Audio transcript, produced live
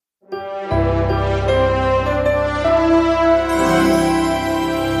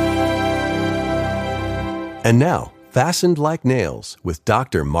And now, Fastened Like Nails with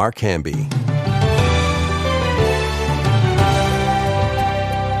Dr. Mark Hamby.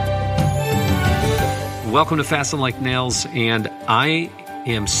 Welcome to Fastened Like Nails, and I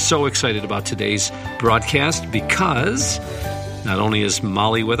am so excited about today's broadcast because not only is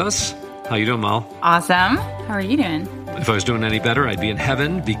Molly with us. How you doing, Molly? Awesome. How are you doing? If I was doing any better, I'd be in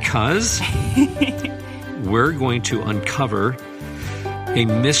heaven because we're going to uncover a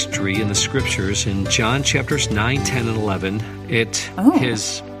mystery in the Scriptures in John chapters 9, 10, and 11. It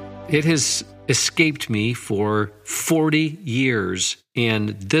has escaped me for 40 years,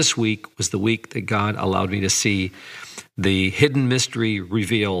 and this week was the week that God allowed me to see the hidden mystery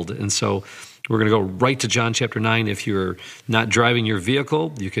revealed. And so we're going to go right to John chapter 9. If you're not driving your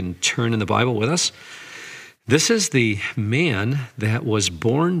vehicle, you can turn in the Bible with us. This is the man that was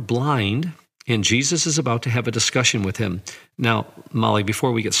born blind, and Jesus is about to have a discussion with him. Now, Molly,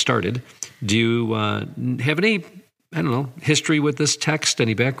 before we get started, do you have any, history with this text,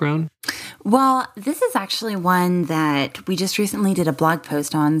 any background? Well, this is actually one that we just recently did a blog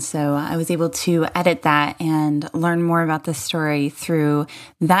post on, so I was able to edit that and learn more about the story through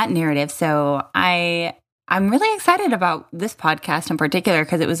that narrative. So I'm really excited about this podcast in particular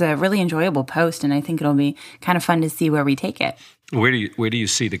because it was a really enjoyable post, and I think it'll be kind of fun to see where we take it. Where do you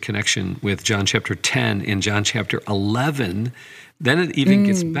see the connection with John chapter 10 and John chapter 11? Then it even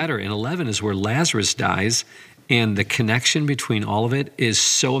gets better. In 11 is where Lazarus dies, and the connection between all of it is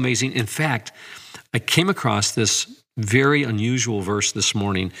so amazing. In fact, I came across this very unusual verse this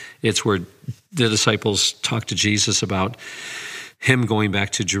morning. It's where the disciples talk to Jesus about him going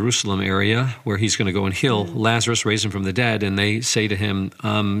back to Jerusalem area where he's going to go and heal Lazarus, raise him from the dead. And they say to him,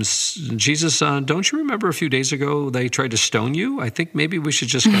 Jesus, don't you remember a few days ago they tried to stone you? I think maybe we should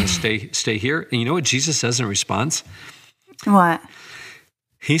just kind of stay here. And you know what Jesus says in response? What?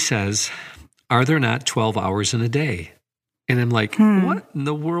 He says, are there not 12 hours in a day? And I'm like, what in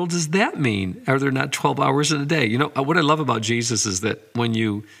the world does that mean? Are there not 12 hours in a day? You know, what I love about Jesus is that when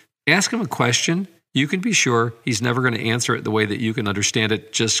you ask him a question, you can be sure he's never going to answer it the way that you can understand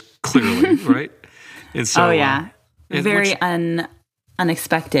it just clearly, right? And so, very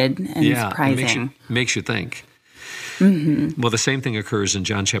unexpected and surprising. Makes you think. Mm-hmm. Well, the same thing occurs in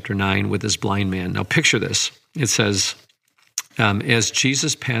John chapter 9 with this blind man. Now, picture this. It says, as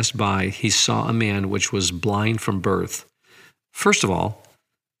Jesus passed by, he saw a man which was blind from birth. First of all,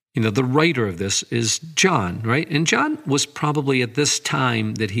 the writer of this is John, right? And John was probably at this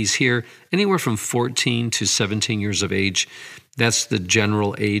time that he's here anywhere from 14 to 17 years of age. That's the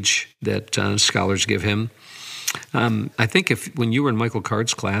general age that scholars give him. I think when you were in Michael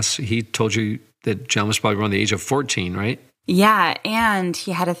Card's class, he told you that John was probably around the age of 14, right? Yeah, and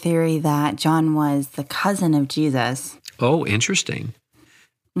he had a theory that John was the cousin of Jesus. Oh, interesting.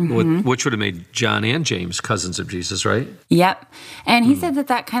 Mm-hmm. Which would have made John and James cousins of Jesus, right? Yep. And he said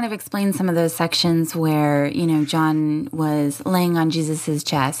that kind of explains some of those sections where, John was laying on Jesus's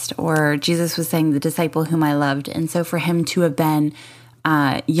chest, or Jesus was saying, the disciple whom I loved. And so for him to have been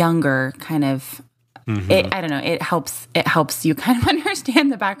younger, kind of, it helps you kind of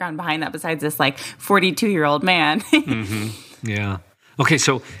understand the background behind that besides this 42-year-old man. Yeah. Okay,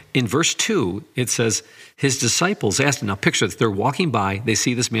 so in verse 2, it says, his disciples asked him, now picture this, they're walking by, they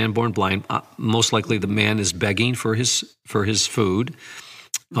see this man born blind, most likely the man is begging for his food,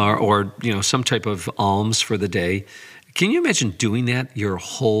 or some type of alms for the day. Can you imagine doing that your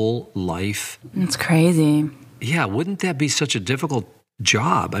whole life? It's crazy. Yeah, wouldn't that be such a difficult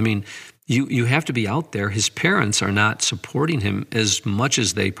job? I mean, you have to be out there. His parents are not supporting him as much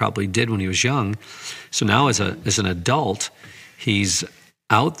as they probably did when he was young. So now as an adult, he's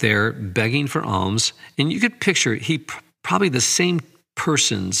out there begging for alms, and you could picture probably the same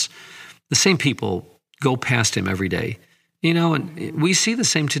people go past him every day. And we see the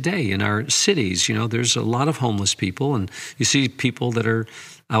same today in our cities. There's a lot of homeless people, and you see people that are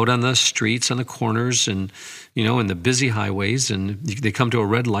out on the streets, on the corners, and, in the busy highways, and they come to a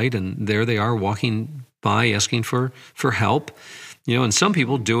red light, and there they are walking by asking for help. And some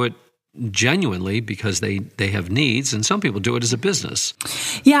people do it genuinely because they have needs, and some people do it as a business.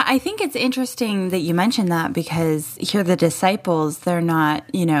 Yeah, I think it's interesting that you mentioned that because here the disciples, they're not,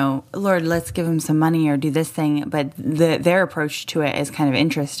 Lord, let's give him some money or do this thing, but their approach to it is kind of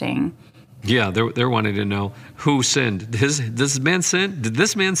interesting. Yeah, they're wanting to know who sinned. Did this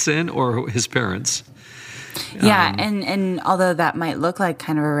man sin or his parents? Yeah, and although that might look like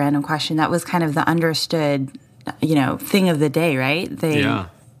kind of a random question, that was kind of the understood, thing of the day, right?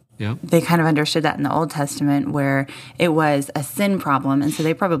 They kind of understood that in the Old Testament where it was a sin problem, and so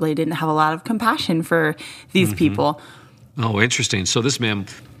they probably didn't have a lot of compassion for these people. Oh, interesting. So this man,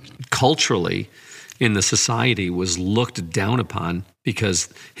 culturally, in the society was looked down upon because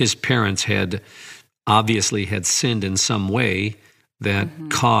his parents had obviously had sinned in some way that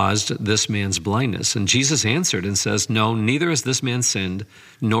caused this man's blindness. And Jesus answered and says, no, neither has this man sinned,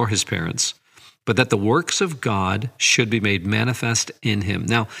 nor his parents, but that the works of God should be made manifest in him.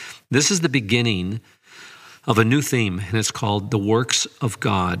 Now, this is the beginning of a new theme, and it's called the works of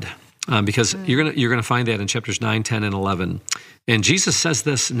God, because you're gonna find that in chapters 9, 10, and 11. And Jesus says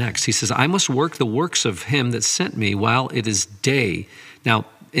this next. He says, I must work the works of him that sent me while it is day. Now,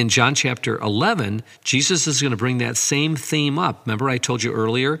 in John chapter 11, Jesus is going to bring that same theme up. Remember I told you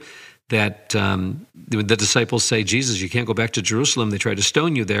earlier that the disciples say, Jesus, you can't go back to Jerusalem. They try to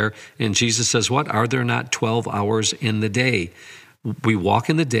stone you there. And Jesus says, what? Are there not 12 hours in the day? We walk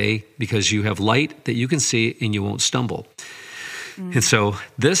in the day because you have light that you can see and you won't stumble. And so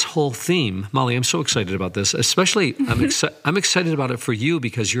this whole theme, Molly, I'm so excited about this. Especially, I'm excited about it for you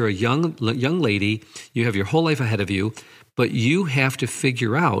because you're a young lady. You have your whole life ahead of you. But you have to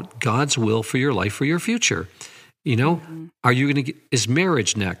figure out God's will for your life, for your future. You know, are you going to is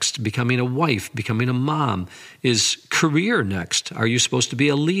marriage next? Becoming a wife, becoming a mom? Is career next? Are you supposed to be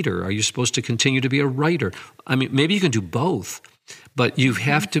a leader? Are you supposed to continue to be a writer? I mean, maybe you can do both, but you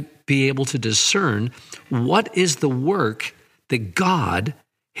have to be able to discern what is the work that God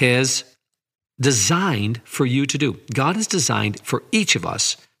has designed for you to do. God has designed for each of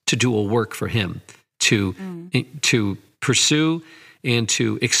us to do a work for him, to pursue and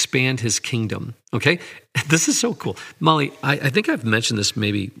to expand his kingdom, okay? This is so cool. Molly, I think I've mentioned this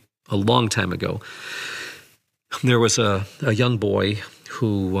maybe a long time ago. There was a young boy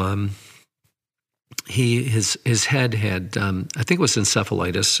who, his head had, I think it was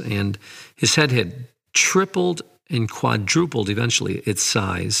encephalitis, and his head had tripled and quadrupled eventually its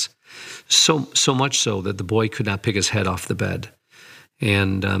size, so much so that the boy could not pick his head off the bed.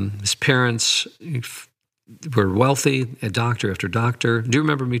 And his parents were wealthy, a doctor after doctor. Do you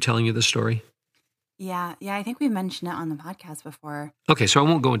remember me telling you this story? Yeah, I think we mentioned it on the podcast before. Okay, so I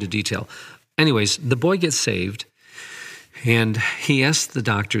won't go into detail. Anyways, the boy gets saved, and he asked the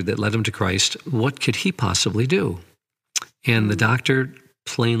doctor that led him to Christ, what could he possibly do? And the doctor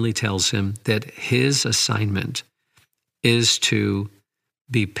plainly tells him that his assignment is to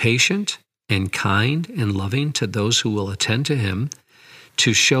be patient and kind and loving to those who will attend to him,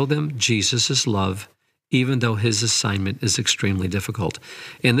 to show them Jesus' love, even though his assignment is extremely difficult.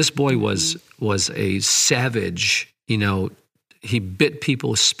 And this boy was a savage, you know, he bit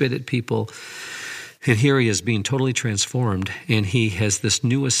people, spit at people, and here he is being totally transformed, and he has this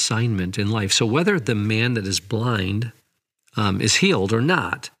new assignment in life. So whether the man that is blind is healed or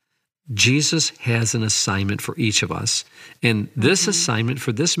not, Jesus has an assignment for each of us. And this assignment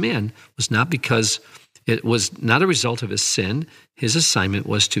for this man was not because it was not a result of his sin. His assignment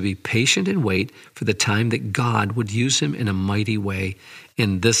was to be patient and wait for the time that God would use him in a mighty way.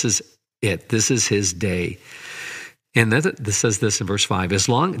 And this is it. This is his day. And this says this in verse 5.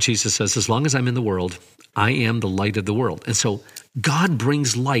 Jesus says, as long as I'm in the world, I am the light of the world. And so God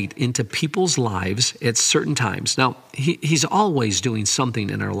brings light into people's lives at certain times. Now, he's always doing something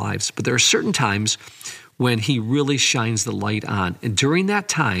in our lives, but there are certain times when he really shines the light on. And during that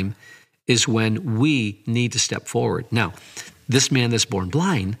time is when we need to step forward. Now, this man that's born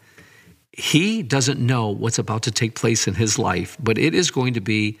blind, he doesn't know what's about to take place in his life, but it is going to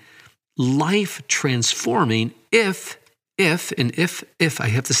be life transforming if I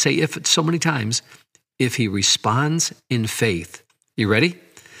have to say if so many times, if he responds in faith. You ready?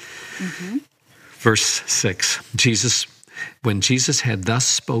 Verse 6, when Jesus had thus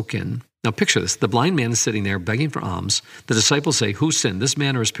spoken, now picture this, the blind man is sitting there begging for alms. The disciples say, who sinned, this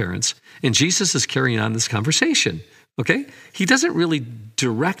man or his parents? And Jesus is carrying on this conversation, okay? He doesn't really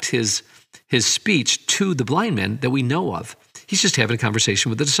direct his speech to the blind man that we know of. He's just having a conversation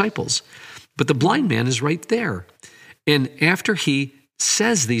with the disciples. But the blind man is right there. And after he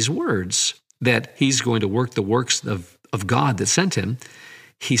says these words, that he's going to work the works of God that sent him,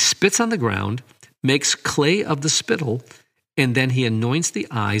 he spits on the ground, makes clay of the spittle, and then he anoints the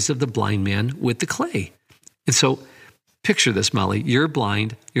eyes of the blind man with the clay. And so picture this, Molly. You're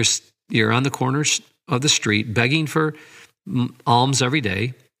blind. You're on the corners of the street begging for alms every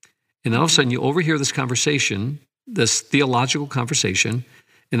day. And then all of a sudden you overhear this conversation, this theological conversation.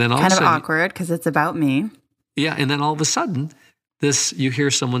 And then all of a sudden, kind of awkward because it's about me. Yeah. And then all of a sudden, you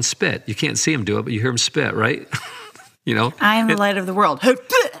hear someone spit. You can't see him do it, but you hear him spit, right? You know, I am the light of the world.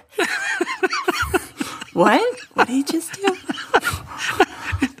 What? What did he just do?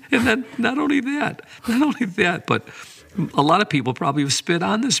 And then not only that, but a lot of people probably have spit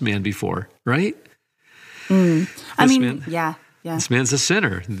on this man before, right? I mean, yeah. Yeah. This man's a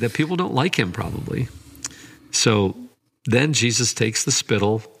sinner. That people don't like him probably. So then Jesus takes the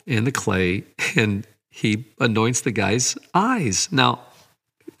spittle and the clay and he anoints the guy's eyes. Now,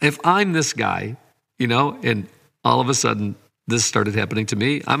 if I'm this guy, and all of a sudden this started happening to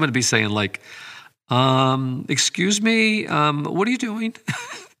me, I'm going to be saying like, excuse me, what are you doing?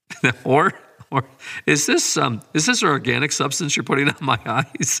 or is this an organic substance you're putting on my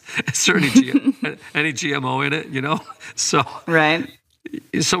eyes? Is there any GMO in it? So right.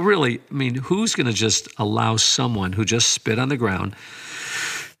 So really, I mean, who's going to just allow someone who just spit on the ground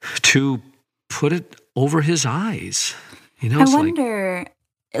to put it over his eyes? I wonder,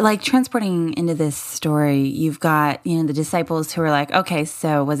 like transporting into this story, you've got, the disciples who are like, okay,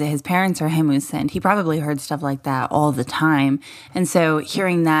 so was it his parents or him who sinned? He probably heard stuff like that all the time. And so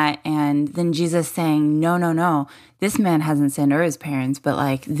hearing that and then Jesus saying, no, this man hasn't sinned or his parents, but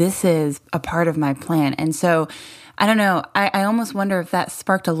like, this is a part of my plan. And so I don't know, I almost wonder if that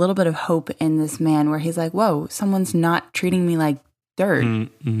sparked a little bit of hope in this man where he's like, whoa, someone's not treating me like dirt.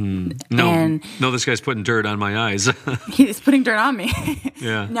 Mm-hmm. No, this guy's putting dirt on my eyes. He's putting dirt on me.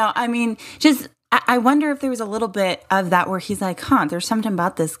 Yeah. No, I mean, just I wonder if there was a little bit of that where he's like, there's something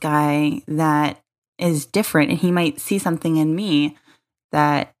about this guy that is different, and he might see something in me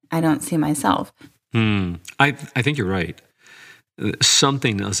that I don't see myself. I think you're right.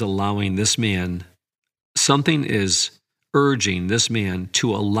 Something is urging this man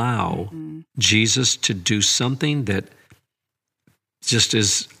to allow Jesus to do something that just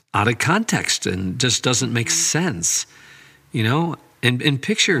is out of context and just doesn't make sense, and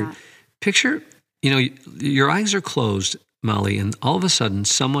picture, your eyes are closed, Molly, and all of a sudden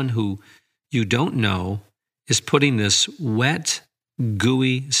someone who you don't know is putting this wet,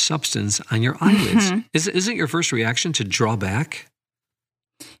 gooey substance on your eyelids. Isn't your first reaction to draw back?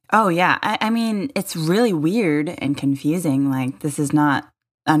 Oh, yeah. I mean, it's really weird and confusing. Like, this is not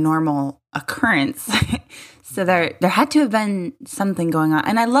a normal occurrence. So there had to have been something going on.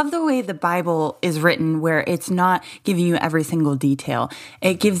 And I love the way the Bible is written where it's not giving you every single detail.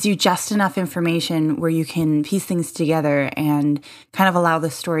 It gives you just enough information where you can piece things together and kind of allow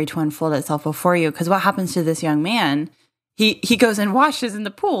the story to unfold itself before you. Because what happens to this young man? He goes and washes in the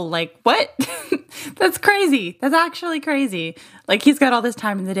pool. Like, what? That's crazy. That's actually crazy. Like, he's got all this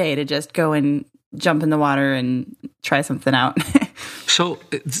time in the day to just go and jump in the water and try something out. So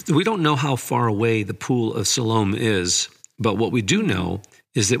we don't know how far away the pool of Siloam is, but what we do know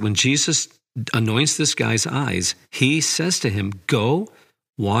is that when Jesus anoints this guy's eyes, he says to him, go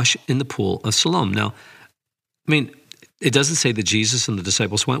wash in the pool of Siloam. Now, I mean, it doesn't say that Jesus and the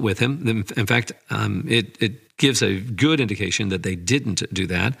disciples went with him. In fact, it gives a good indication that they didn't do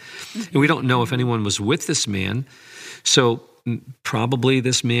that. And we don't know if anyone was with this man. So probably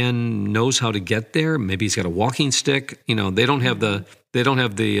this man knows how to get there. Maybe he's got a walking stick. They don't have the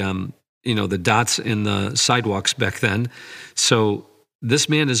the dots in the sidewalks back then. So this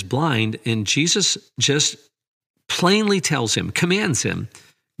man is blind, and Jesus just plainly tells him, commands him,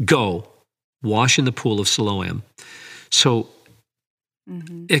 go wash in the pool of Siloam. So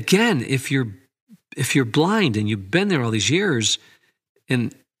again, if you're blind and you've been there all these years,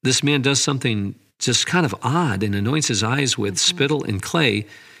 and this man does something just kind of odd and anoints his eyes with spittle and clay,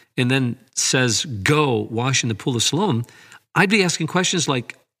 and then says, go wash in the pool of Siloam, I'd be asking questions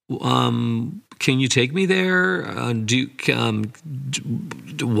like, can you take me there?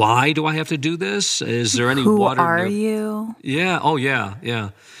 Why do I have to do this? Is there any water? Who are you? Yeah. Oh, yeah.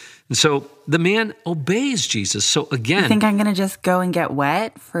 And so the man obeys Jesus. So again, you think I'm going to just go and get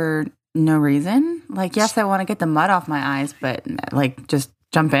wet for no reason? Like, yes, I want to get the mud off my eyes, but like, just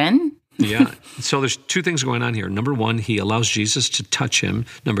jump in. Yeah. So there's two things going on here. Number one, he allows Jesus to touch him.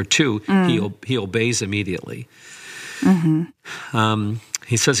 Number two, he obeys immediately.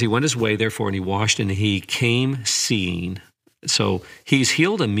 He says he went his way, therefore, and he washed, and he came seeing. So he's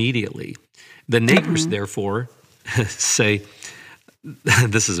healed immediately. The neighbors, therefore, say,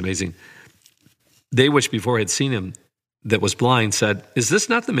 this is amazing. They which before had seen him that was blind said, is this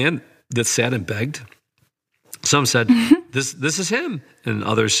not the man that sat and begged? Some said, this is him. And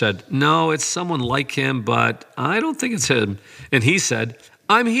others said, no, it's someone like him, but I don't think it's him. And he said,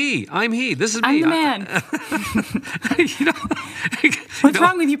 I'm he. This is me. I'm the man. What's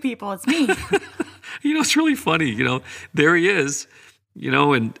wrong with you people? It's me. It's really funny. There he is.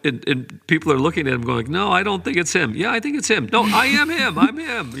 And people are looking at him going, no, I don't think it's him. Yeah, I think it's him. No, I am him. I'm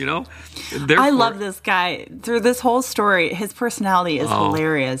him, I love this guy. Through this whole story, his personality is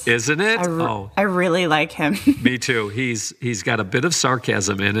hilarious. Isn't it? I really like him. Me too. He's got a bit of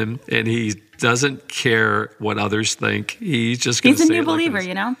sarcasm in him, and he doesn't care what others think. He's just going to say He's a new believer,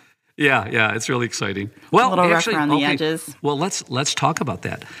 Yeah, it's really exciting. Well, a little actually, rough around the edges. Well, let's talk about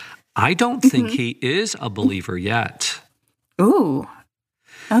that. I don't think he is a believer yet. Ooh,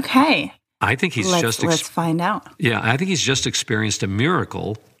 okay. I think he's let's find out. Yeah, I think he's just experienced a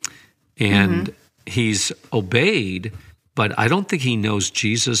miracle, and he's obeyed, but I don't think he knows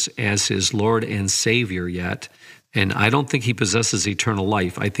Jesus as his Lord and Savior yet, and I don't think he possesses eternal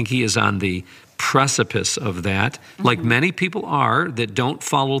life. I think he is on the precipice of that, like many people are that don't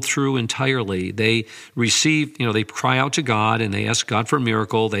follow through entirely. They receive, they cry out to God and they ask God for a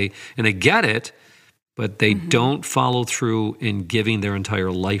miracle. They get it, but they don't follow through in giving their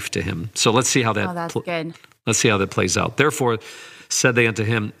entire life to Him. So let's see how that. That's good. Let's see how that plays out. Therefore, said they unto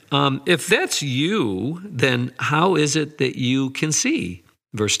him, "If that's you, then how is it that you can see?"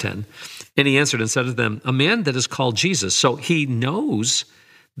 Verse 10. And he answered and said to them, "A man that is called Jesus." So he knows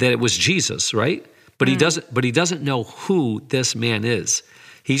that it was Jesus, right? But he doesn't know who this man is.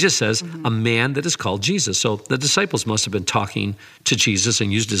 He just says, "A man that is called Jesus." So the disciples must have been talking to Jesus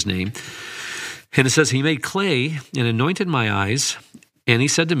and used his name. And it says, "He made clay and anointed my eyes. And he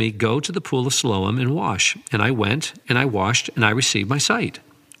said to me, 'Go to the pool of Siloam and wash.' And I went and I washed and I received my sight."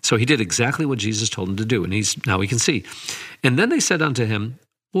 So he did exactly what Jesus told him to do. And now he can see. And then they said unto him,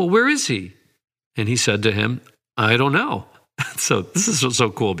 "Well, where is he?" And he said to him, "I don't know." So this is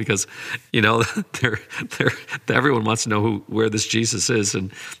so cool because, everyone wants to know where this Jesus is,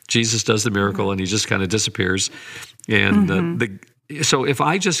 and Jesus does the miracle, and he just kind of disappears. And so if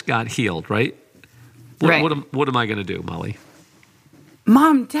I just got healed, right? What am I going to do, Molly?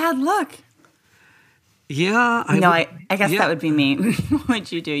 Mom, Dad, look. Yeah, I guess that would be me. What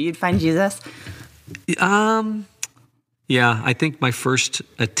would you do? You'd find Jesus? Yeah, I think my first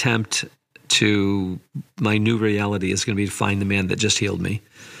attempt to my new reality is going to be to find the man that just healed me.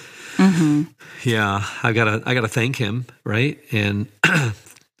 Yeah, I gotta thank him, right? And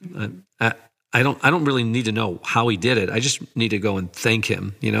I don't really need to know how he did it. I just need to go and thank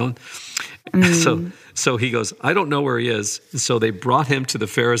him, So he goes, "I don't know where he is." So they brought him to the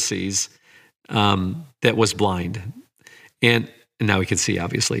Pharisees that was blind, and now he can see,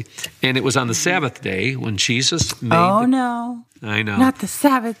 obviously. And it was on the Sabbath day when Jesus made. Oh no! I know, not the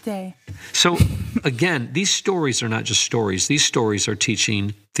Sabbath day. So again, these stories are not just stories. These stories are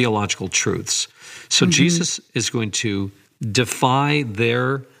teaching theological truths. So Jesus is going to defy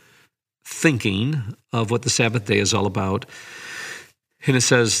their thinking of what the Sabbath day is all about. And it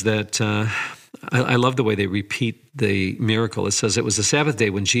says that, I love the way they repeat the miracle. It says, "It was the Sabbath day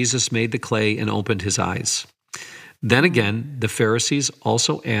when Jesus made the clay and opened his eyes. Then again, the Pharisees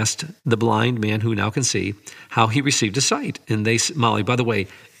also asked the blind man who now can see how he received his sight." And Molly, by the way,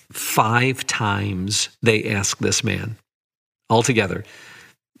 5 times they asked this man altogether.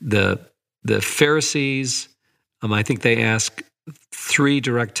 The Pharisees, I think they asked 3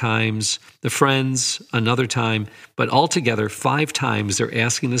 direct times, the friends another time, but altogether 5 times they're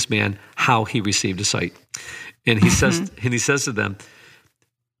asking this man how he received his sight. And he says to them,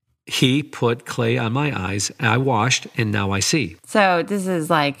 "He put clay on my eyes, I washed, and now I see." So this is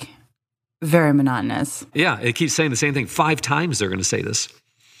like very monotonous. Yeah, it keeps saying the same thing. 5 times they're going to say this.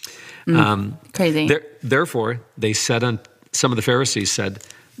 Crazy. Therefore, they said, some of the Pharisees said,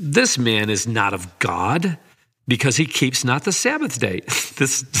 "This man is not of God, because he keeps not the Sabbath day."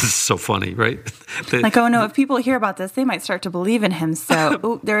 This is so funny, right? Oh no, if people hear about this, they might start to believe in him.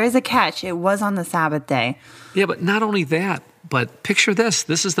 So there is a catch. It was on the Sabbath day. Yeah, but not only that, but picture this.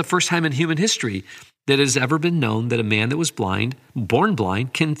 This is the first time in human history that it has ever been known that a man that was blind, born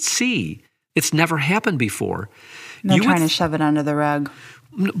blind, can see. It's never happened before. They're trying to shove it under the rug.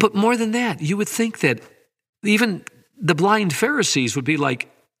 But more than that, you would think that even the blind Pharisees would be like,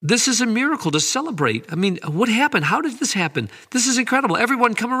 "This is a miracle to celebrate. I mean, what happened? How did this happen? This is incredible.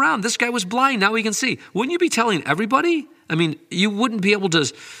 Everyone come around. This guy was blind. Now he can see." Wouldn't you be telling everybody? I mean, you wouldn't be able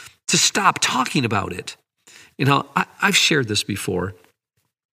to stop talking about it. I've shared this before.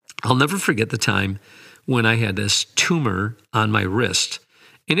 I'll never forget the time when I had this tumor on my wrist.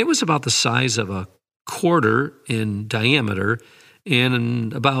 And it was about the size of a quarter in diameter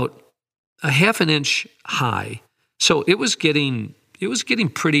and about a half an inch high. So it was getting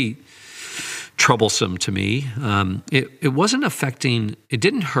pretty troublesome to me. It wasn't affecting, it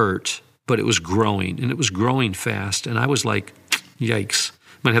didn't hurt, but it was growing, and it was growing fast. And I was like, yikes.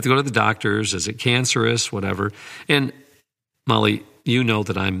 I'm going to have to go to the doctors. Is it cancerous? Whatever. And Molly, you know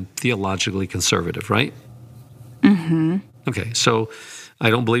that I'm theologically conservative, right? Okay, so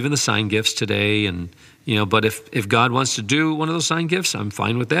I don't believe in the sign gifts today, and but if God wants to do one of those sign gifts, I'm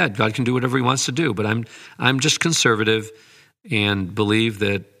fine with that. God can do whatever He wants to do, but I'm just conservative and believe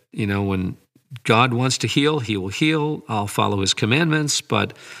that when God wants to heal, He will heal. I'll follow His commandments,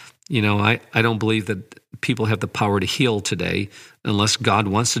 but I don't believe that people have the power to heal today unless God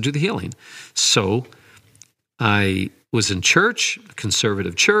wants to do the healing. So I was in church, a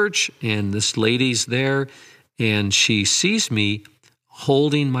conservative church, and this lady's there, and she sees me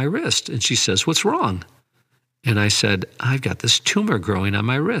holding my wrist, and she says, "What's wrong?" And I said, "I've got this tumor growing on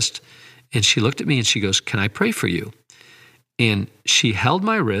my wrist." And she looked at me and she goes, "Can I pray for you?" And she held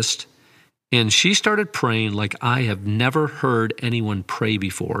my wrist, and she started praying like I have never heard anyone pray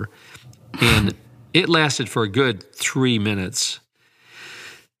before. And it lasted for a good 3 minutes.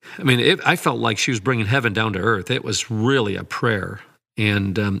 I mean, I felt like she was bringing heaven down to earth. It was really a prayer.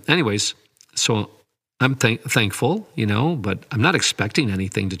 And anyways, so I'm thankful, but I'm not expecting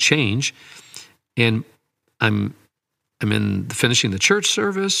anything to change. And I'm finishing the church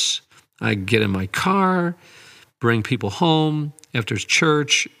service. I get in my car, bring people home after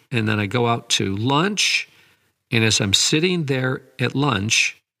church, and then I go out to lunch. And as I'm sitting there at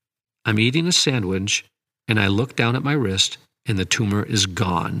lunch, I'm eating a sandwich, and I look down at my wrist, and the tumor is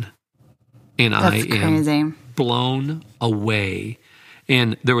gone. And That's I am crazy. blown away.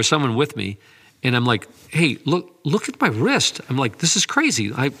 And there was someone with me, and I'm like, "Hey, look at my wrist." I'm like, "This is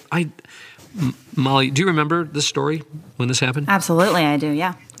crazy." Molly, do you remember this story when this happened? Absolutely, I do,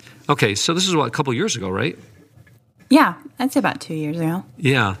 yeah. Okay, so this is a couple years ago, right? Yeah, I'd say about 2 years ago.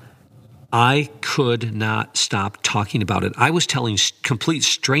 Yeah. I could not stop talking about it. I was telling complete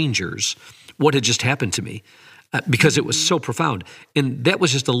strangers what had just happened to me because it was so profound. And that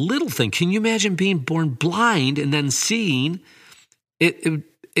was just a little thing. Can you imagine being born blind and then seeing it?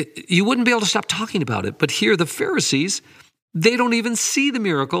 You wouldn't be able to stop talking about it. But here, the Pharisees, they don't even see the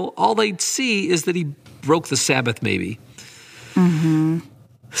miracle. All they see is that he broke the Sabbath, maybe. Mm-hmm.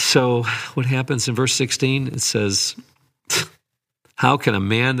 So what happens in verse 16? It says, "How can a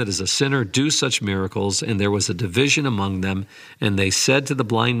man that is a sinner do such miracles? And there was a division among them. And they said to the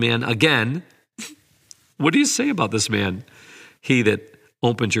blind man again, 'What do you say about this man? He that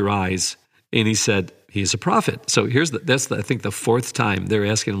opened your eyes.' And he said, 'He is a prophet.'" So that's I think the fourth time they're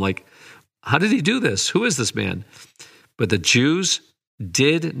asking him, like, "How did he do this? Who is this man?" But the Jews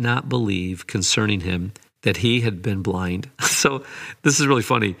did not believe concerning him that he had been blind. So this is really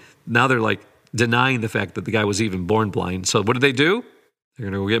funny. Now they're like denying the fact that the guy was even born blind. So what did they do? They're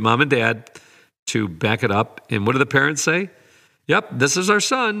going to go get mom and dad to back it up. And what do the parents say? "Yep, this is our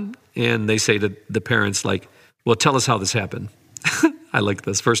son." And they say to the parents, like, "Well, tell us how this happened." I like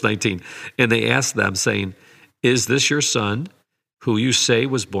this. Verse 19. "And they asked them, saying, 'Is this your son, who you say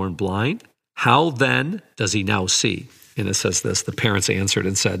was born blind? How then does he now see?'" And it says this, the parents answered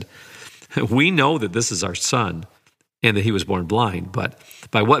and said, "We know that this is our son and that he was born blind, but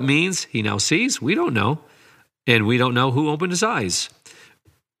by what means he now sees, we don't know. And we don't know who opened his eyes.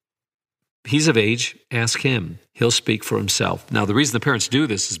 He's of age, ask him. He'll speak for himself." Now, the reason the parents do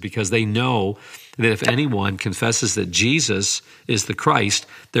this is because they know that if anyone confesses that Jesus is the Christ,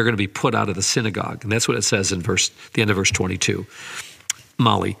 they're going to be put out of the synagogue. And that's what it says in the end of verse 22.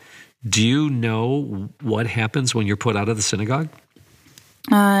 Molly, do you know what happens when you're put out of the synagogue?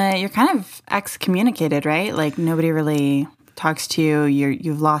 You're kind of excommunicated, right? Like nobody really talks to you.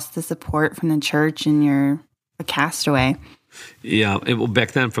 You've lost the support from the church, and you're a castaway. Yeah, well,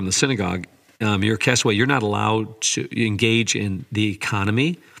 back then from the synagogue, you're a castaway. You're not allowed to engage in the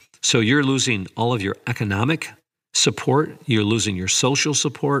economy. So you're losing all of your economic support. You're losing your social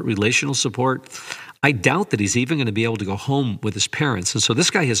support, relational support. I doubt that he's even going to be able to go home with his parents. And so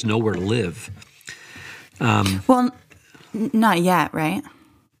this guy has nowhere to live. Well, not yet, right?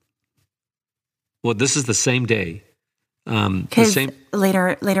 Well, this is the same day. Because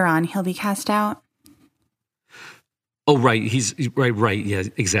later on, he'll be cast out. Oh, right. He's right. Yeah,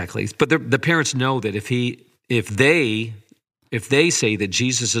 exactly. But the parents know that if they say that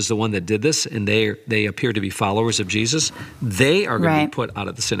Jesus is the one that did this, and they appear to be followers of Jesus, they are going to be put out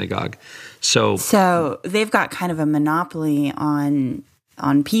of the synagogue. So they've got kind of a monopoly on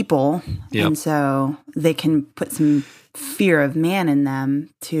people, Yep. and so they can put some fear of man in them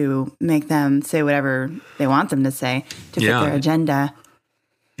to make them say whatever they want them to say to fit their agenda.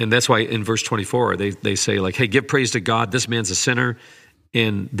 And that's why in verse 24, they say, like, "Hey, give praise to God. This man's a sinner."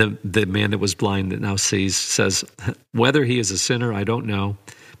 And the man that was blind that now sees says, "Whether he is a sinner, I don't know.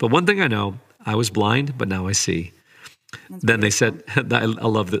 But one thing I know, I was blind, but now I see." That's then beautiful. they said, I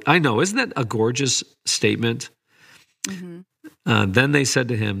love that. I know. Isn't that a gorgeous statement? Mm-hmm. Then they said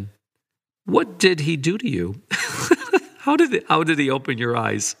to him, "What did he do to you? How did he open your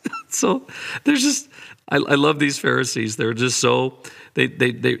eyes?" So there's just, I love these Pharisees. They're just so,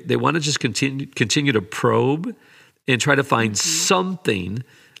 they want to just continue to probe and try to find something,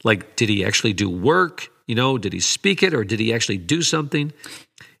 like, did he actually do work? Did he speak it, or did he actually do something?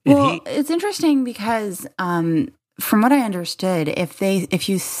 Well, it's interesting because from what I understood, if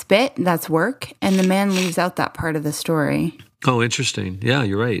you spit, that's work, and the man leaves out that part of the story. Oh, interesting. Yeah,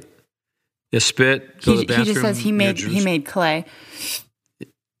 you're right. You spit, go to the bathroom. He just says he made clay.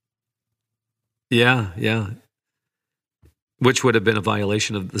 Yeah. Which would have been a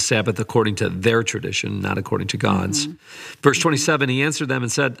violation of the Sabbath according to their tradition, not according to God's. Verse 27, he answered them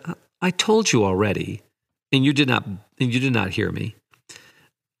and said, I told you already, and you did not hear me.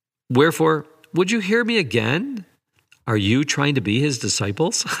 Wherefore, would you hear me again? Are you trying to be his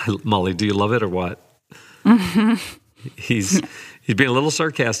disciples? Molly, do you love it or what? He's being a little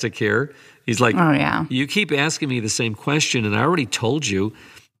sarcastic here. He's like, oh, yeah. You keep asking me the same question, and I already told you.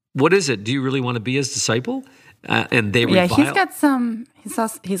 What is it? Do you really want to be his disciple? And they reviled. Yeah,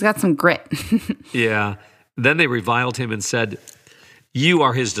 he's got some grit. Yeah. Then they reviled him and said, you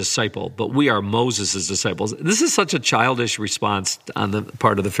are his disciple, but we are Moses' disciples. This is such a childish response on the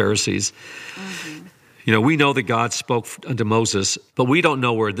part of the Pharisees. We know that God spoke unto Moses, but we don't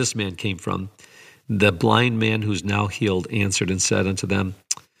know where this man came from. The blind man who's now healed answered and said unto them,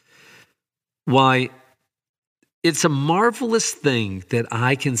 why, it's a marvelous thing that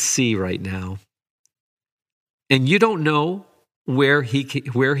I can see right now. And you don't know where he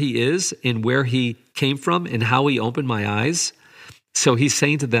is and where he came from and how he opened my eyes. So he's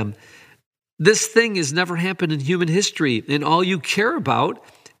saying to them, this thing has never happened in human history, and all you care about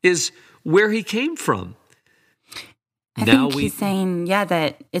is where he came from. I think he's saying,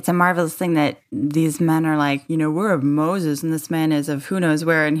 that it's a marvelous thing that these men are like, we're of Moses and this man is of who knows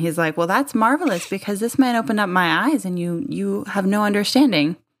where. And he's like, well, that's marvelous because this man opened up my eyes and you have no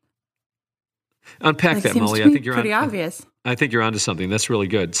understanding. Unpack that, Molly. I think you're pretty obvious. I think you're onto something. That's really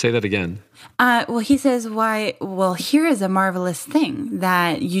good. Say that again. Well, he says, here is a marvelous thing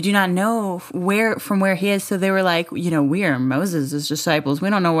that you do not know from where he is. So they were like, we are Moses' disciples. We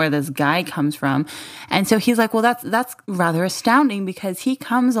don't know where this guy comes from. And so he's like, well, that's rather astounding because he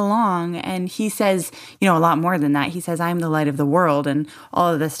comes along and he says, a lot more than that. He says, I'm the light of the world and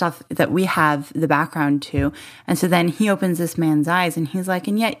all of the stuff that we have the background to. And so then he opens this man's eyes and he's like,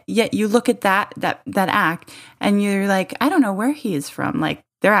 and yet you look at that act and you're like, I don't know where he is from. Like,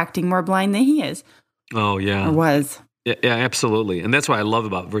 they're acting more blind than he is. Oh, yeah. Or was. Yeah, absolutely. And that's what I love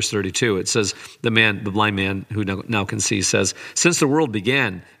about verse 32. It says, the blind man who now can see says, since the world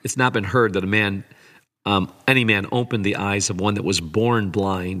began, it's not been heard that any man opened the eyes of one that was born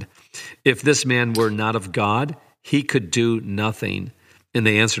blind. If this man were not of God, he could do nothing. And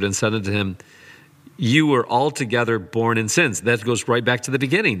they answered and said unto him, you were altogether born in sins. That goes right back to the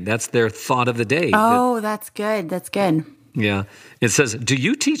beginning. That's their thought of the day. Oh, that's good. That's good. Yeah. It says, do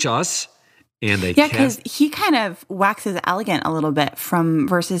you teach us? And they because he kind of waxes elegant a little bit from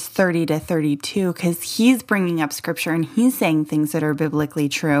verses 30 to 32 because he's bringing up scripture and he's saying things that are biblically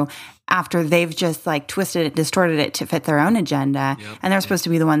true after they've just like twisted it, distorted it to fit their own agenda. Yep. And they're supposed to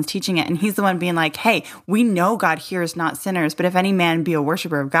be the ones teaching it. And he's the one being like, hey, we know God hears not sinners, but if any man be a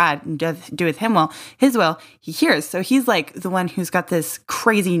worshiper of God and do with him his will, he hears. So he's like the one who's got this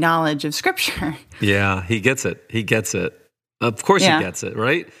crazy knowledge of scripture. Yeah, he gets it. Of course he gets it,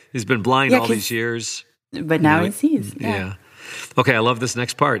 right? He's been blind all these years. But now he sees. Yeah. Okay, I love this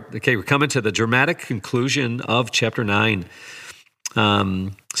next part. Okay, we're coming to the dramatic conclusion of chapter 9.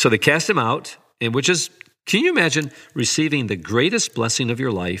 So they cast him out, and can you imagine receiving the greatest blessing of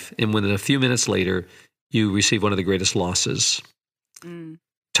your life, and within a few minutes later, you receive one of the greatest losses?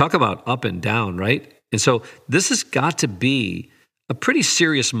 Talk about up and down, right? And so this has got to be a pretty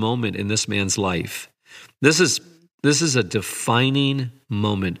serious moment in this man's life. This is a defining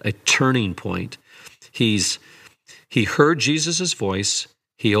moment, a turning point. He heard Jesus' voice.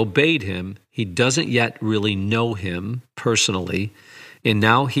 He obeyed him. He doesn't yet really know him personally. And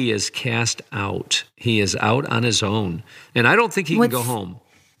now he is cast out. He is out on his own. And I don't think he can go home.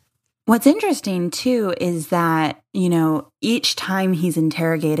 What's interesting, too, is that, each time he's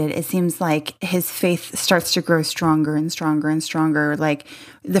interrogated, it seems like his faith starts to grow stronger and stronger and stronger. Like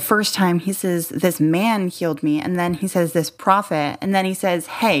the first time he says, this man healed me. And then he says, this prophet. And then he says,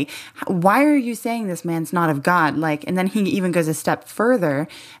 hey, why are you saying this man's not of God? And then he even goes a step further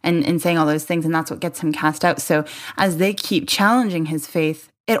and saying all those things. And that's what gets him cast out. So as they keep challenging his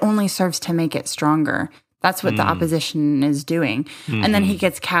faith, it only serves to make it stronger. That's what the opposition is doing. Mm-hmm. And then he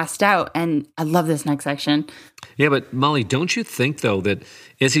gets cast out. And I love this next section. Yeah, but Molly, don't you think, though, that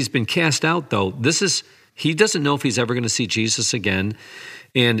as he's been cast out, though, he doesn't know if he's ever going to see Jesus again.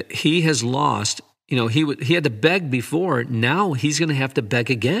 And he has lost, he had to beg before. Now he's going to have to beg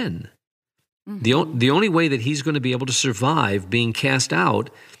again. Mm-hmm. The only way that he's going to be able to survive being cast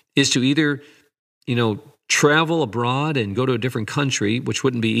out is to either, travel abroad and go to a different country, which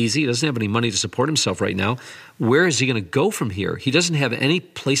wouldn't be easy. He doesn't have any money to support himself right now. Where is he going to go from here? He doesn't have any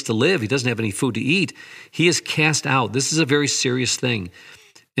place to live. He doesn't have any food to eat. He is cast out. This is a very serious thing.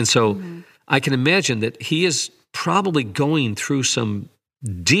 And so I can imagine that he is probably going through some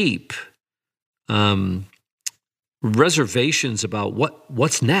deep reservations about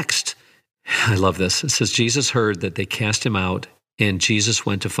what's next. I love this. It says, Jesus heard that they cast him out, and Jesus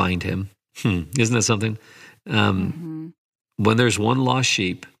went to find him. Isn't that something? When there's one lost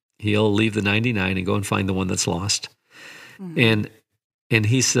sheep, he'll leave the 99 and go and find the one that's lost. And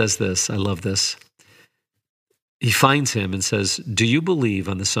he says this, I love this. He finds him and says, do you believe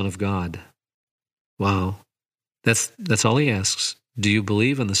on the Son of God? Wow. That's all he asks. Do you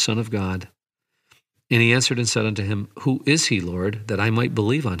believe on the Son of God? And he answered and said unto him, who is he, Lord, that I might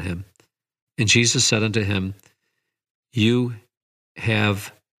believe on him? And Jesus said unto him, you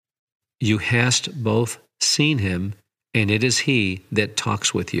hast both seen him, and it is he that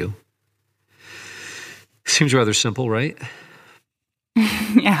talks with you. Seems rather simple, right?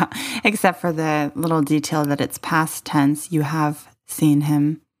 Yeah, except for the little detail that it's past tense. You have seen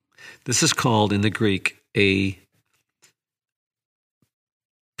him. This is called in the Greek a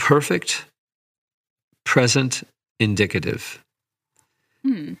perfect present indicative.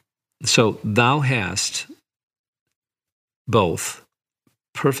 So thou hast both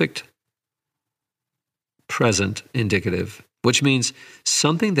perfect present indicative, which means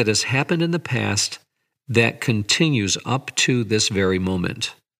something that has happened in the past that continues up to this very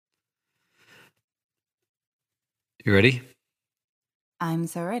moment. You ready? I'm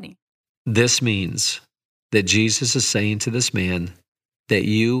so ready. This means that Jesus is saying to this man that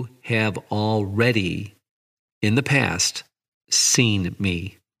you have already, in the past, seen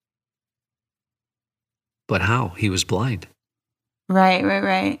me. But how? He was blind.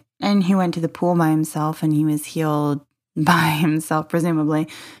 Right. And he went to the pool by himself, and he was healed by himself, presumably.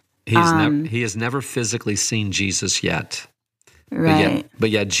 He has never physically seen Jesus yet. Right. But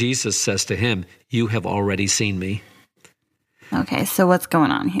yet Jesus says to him, you have already seen me. Okay, so what's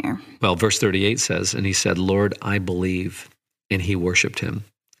going on here? Well, verse 38 says, and he said, Lord, I believe, and he worshiped him.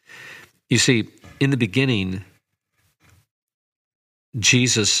 You see, in the beginning,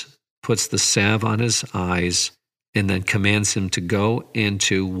 Jesus puts the salve on his eyes and then commands him to go and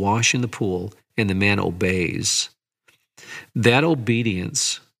to wash in the pool, and the man obeys. That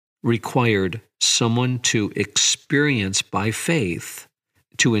obedience required someone to experience by faith,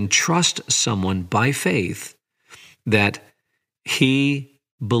 to entrust someone by faith that he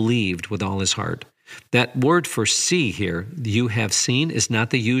believed with all his heart. That word for see here, you have seen, is not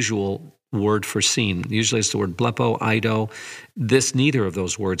the usual word for seen. Usually it's the word blepo, eido. Neither of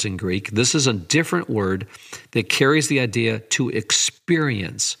those words in Greek. This is a different word that carries the idea to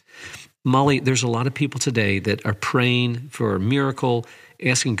experience. Molly, there's a lot of people today that are praying for a miracle,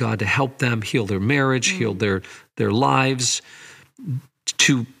 asking God to help them heal their marriage, heal their lives,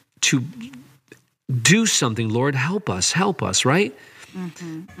 to do something. Lord, help us, right?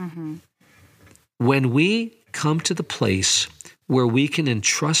 When we come to the place where we can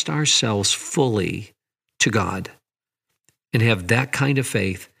entrust ourselves fully to God and have that kind of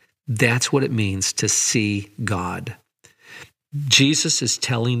faith, that's what it means to see God. Jesus is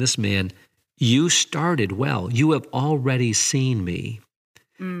telling this man, you started well. You have already seen me.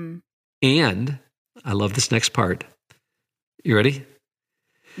 And I love this next part. You ready?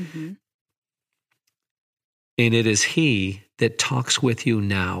 And it is he that talks with you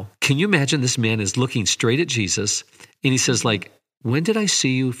now. Can you imagine this man is looking straight at Jesus and he says, like, when did I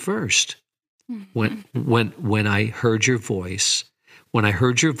see you first? When I heard your voice. When I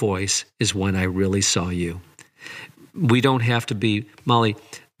heard your voice is when I really saw you. We don't have to be, Molly,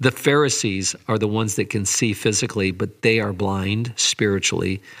 the Pharisees are the ones that can see physically, but they are blind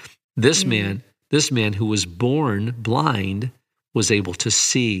spiritually. This man who was born blind was able to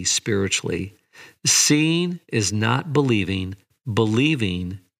see spiritually. Seeing is not believing.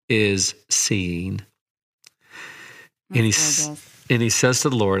 Believing is seeing. And he says to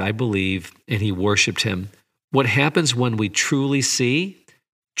the Lord, I believe, and he worshiped him. What happens when we truly see?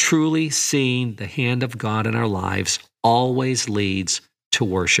 Truly seeing the hand of God in our lives always leads to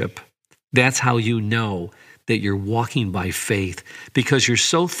worship. That's how you know that you're walking by faith, because you're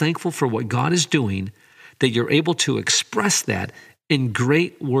so thankful for what God is doing that you're able to express that in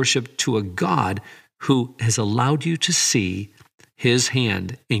great worship to a God who has allowed you to see his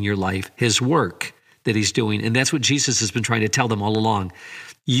hand in your life, his work that he's doing. And that's what Jesus has been trying to tell them all along.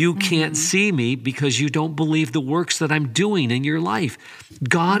 You can't see me because you don't believe the works that I'm doing in your life.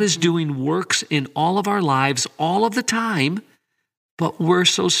 God is doing works in all of our lives all of the time, but we're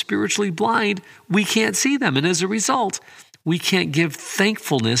so spiritually blind, we can't see them. And as a result, we can't give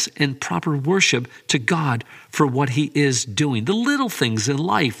thankfulness and proper worship to God for what he is doing. The little things in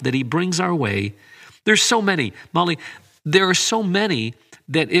life that he brings our way. There's so many. Molly, there are so many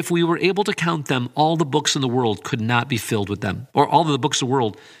that if we were able to count them, all the books in the world could not be filled with them. Or all of the books in the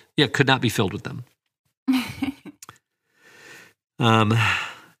world, could not be filled with them. And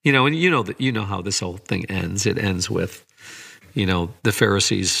you know how this whole thing ends. It ends with, the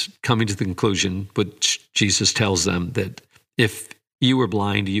Pharisees coming to the conclusion, which Jesus tells them, that if you were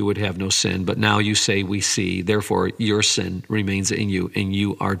blind, you would have no sin, but now you say we see, therefore your sin remains in you, and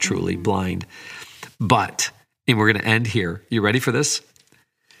you are truly blind. But, and we're going to end here. You ready for this?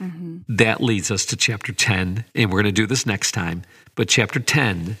 Mm-hmm. That leads us to chapter 10, and we're going to do this next time. But chapter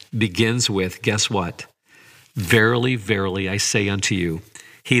 10 begins with, guess what? Verily, verily, I say unto you,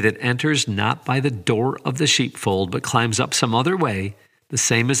 he that enters not by the door of the sheepfold, but climbs up some other way, the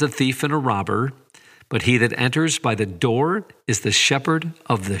same as a thief and a robber. But he that enters by the door is the shepherd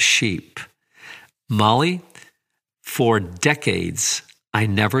of the sheep. Molly, for decades, I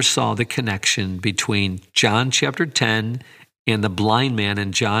never saw the connection between John chapter 10 and the blind man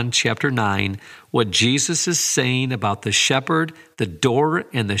in John chapter 9. What Jesus is saying about the shepherd, the door,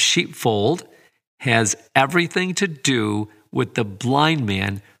 and the sheepfold has everything to do with the blind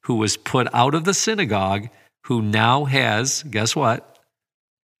man who was put out of the synagogue, who now has, guess what?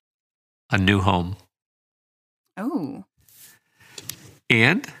 A new home. Oh.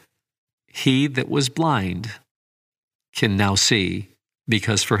 And he that was blind can now see,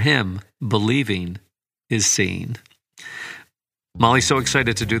 because for him, believing is seeing. Molly, so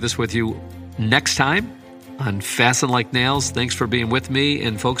excited to do this with you next time on Fasten Like Nails. Thanks for being with me.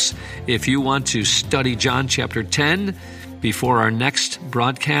 And folks, if you want to study John chapter 10 before our next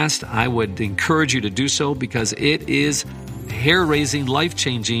broadcast, I would encourage you to do so, because it is hair-raising,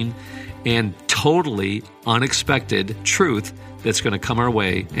 life-changing, and totally unexpected truth that's going to come our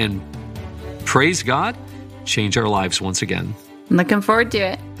way and, praise God, change our lives once again. Looking forward to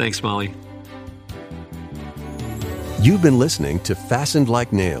it. Thanks, Molly. You've been listening to Fastened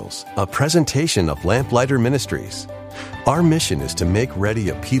Like Nails, a presentation of Lamplighter Ministries. Our mission is to make ready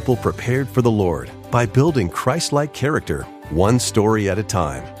a people prepared for the Lord by building Christ-like character, one story at a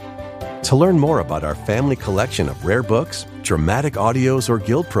time. To learn more about our family collection of rare books, dramatic audios, or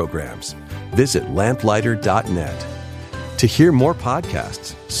guild programs, visit lamplighter.net. To hear more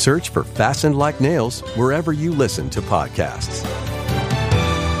podcasts, search for Fastened Like Nails wherever you listen to podcasts.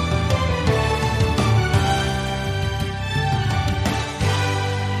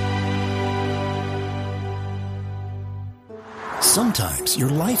 Sometimes your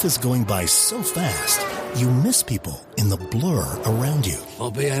life is going by so fast, you miss people in the blur around you. I'll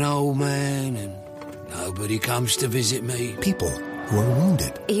be an old man and nobody comes to visit me. People who are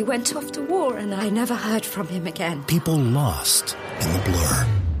wounded. He went off to war and I never heard from him again. People lost in the blur.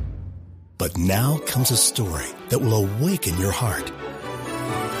 But now comes a story that will awaken your heart.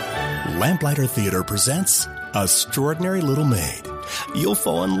 Lamplighter Theater presents Extraordinary Little Maid. You'll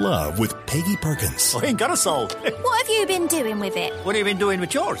fall in love with Peggy Perkins. I ain't got a soul. What have you been doing with it? What have you been doing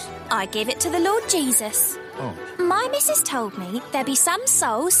with yours? I give it to the Lord Jesus. Oh. My missus told me there be some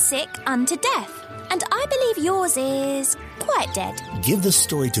souls sick unto death, and I believe yours is quite dead. Give the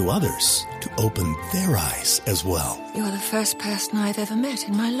story to others to open their eyes as well. You're the first person I've ever met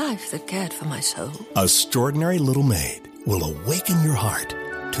in my life that cared for my soul. Extraordinary Little Maid will awaken your heart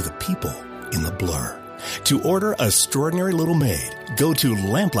to the people in the blur. To order Extraordinary Little Maid, go to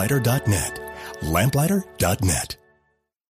lamplighter.net. Lamplighter.net.